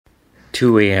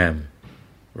2 a.m.,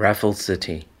 Raffles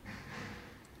City.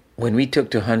 When we took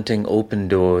to hunting open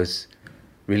doors,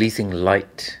 releasing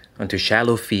light onto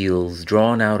shallow fields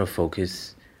drawn out of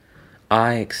focus,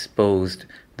 I exposed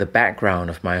the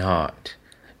background of my heart,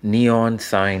 neon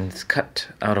signs cut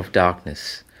out of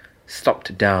darkness,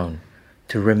 stopped down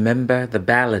to remember the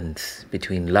balance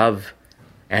between love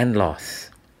and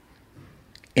loss.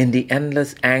 In the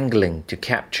endless angling to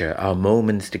capture our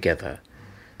moments together,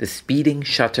 the speeding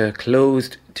shutter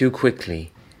closed too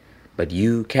quickly, but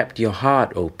you kept your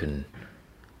heart open,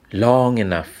 long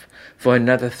enough for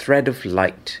another thread of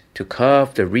light to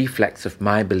curve the reflex of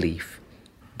my belief,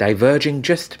 diverging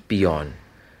just beyond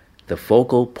the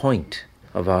focal point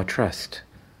of our trust.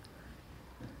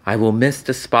 I will miss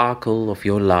the sparkle of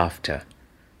your laughter.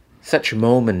 Such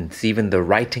moments even the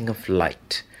writing of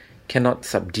light cannot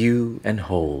subdue and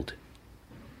hold.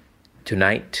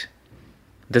 Tonight,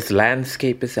 this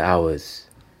landscape is ours,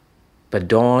 but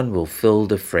dawn will fill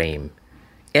the frame,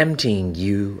 emptying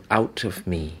you out of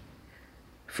me,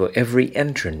 for every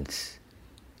entrance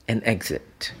and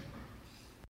exit.